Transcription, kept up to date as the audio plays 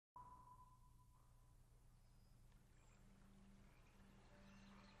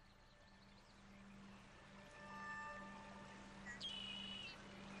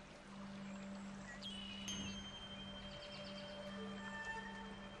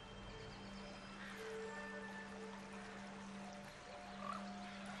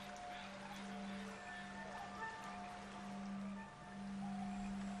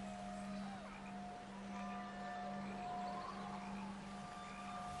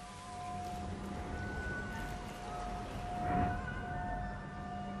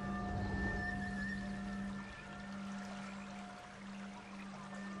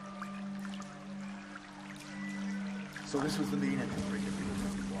So this was the main entrance right here. People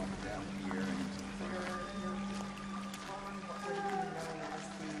used to walk down here. On what would be known as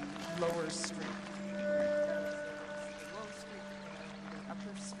the lower street. The low street and the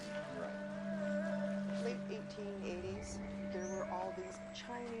upper street. Right. Late 1880s, there were all these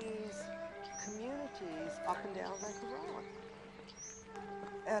Chinese communities up and down McIlwraith.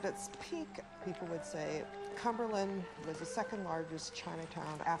 At its peak, people would say Cumberland was the second largest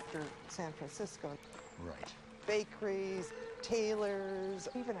Chinatown after San Francisco. Right. Bakeries, tailors,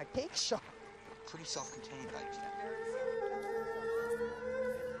 even a cake shop. Pretty self-contained, I understand.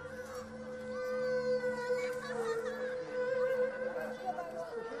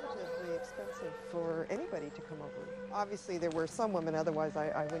 Prohibitively expensive for anybody to come over. Obviously, there were some women, otherwise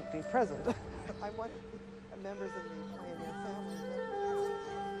I wouldn't be present. I wanted members of the pioneer family.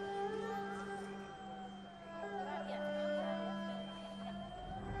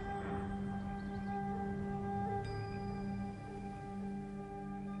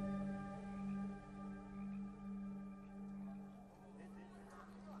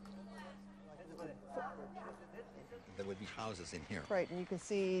 There would be houses in here. Right, and you can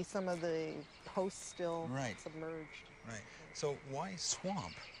see some of the posts still submerged. Right. So why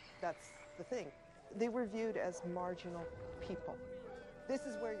swamp? That's the thing. They were viewed as marginal people. This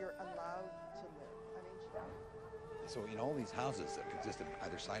is where you're allowed to live. So in all these houses that existed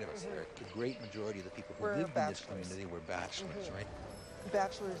either side of us, the great majority of the people who Were lived bachelors. in this community were bachelors, right?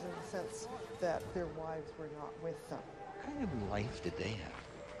 Bachelors in the sense that their wives were not with them. What kind of life did they have?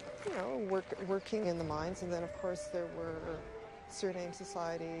 You know, working in the mines, and then of course there were surname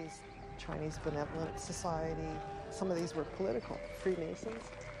societies, Chinese Benevolent Society. Some of these were political, Freemasons.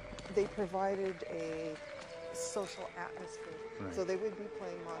 They provided a social atmosphere, so they would be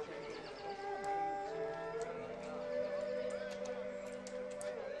playing modern games.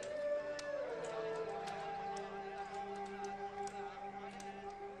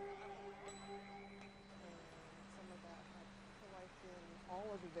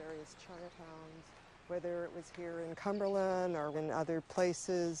 Various Chinatowns, whether it was here in Cumberland or in other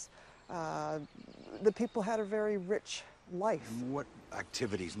places, the people had a very rich life. What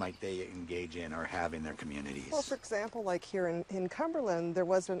activities might they engage in or have in their communities? Well, for example, like here in Cumberland, there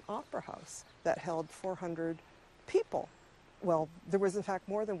was an opera house that held 400 people. Well, there was in fact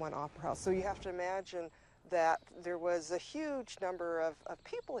more than one opera house, so you have to imagine that there was a huge number of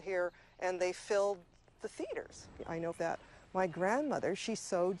people here, and they filled the theaters. I know that my grandmother, she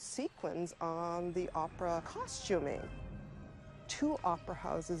sewed sequins on the opera costuming. 2 opera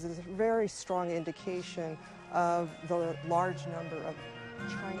houses is a very strong indication of the large number of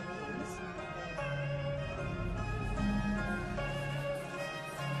Chinese.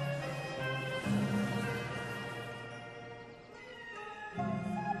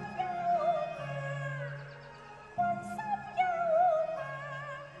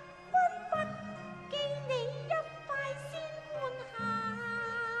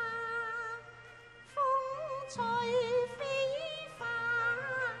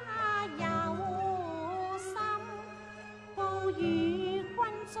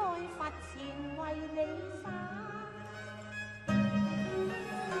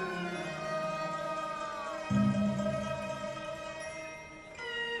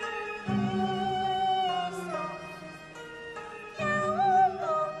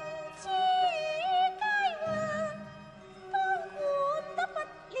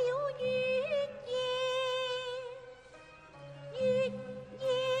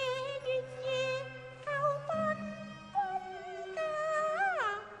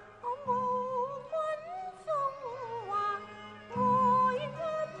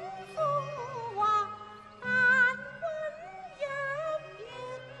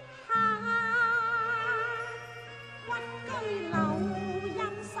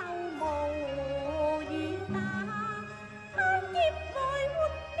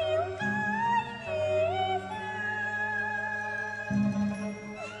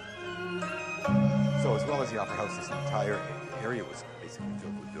 So as well as the opera house, this entire area was basically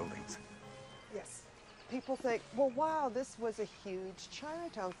filled with buildings. Yes. People think, well, wow, this was a huge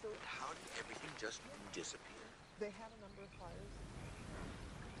Chinatown. So how did everything just disappear? they had a number of fires.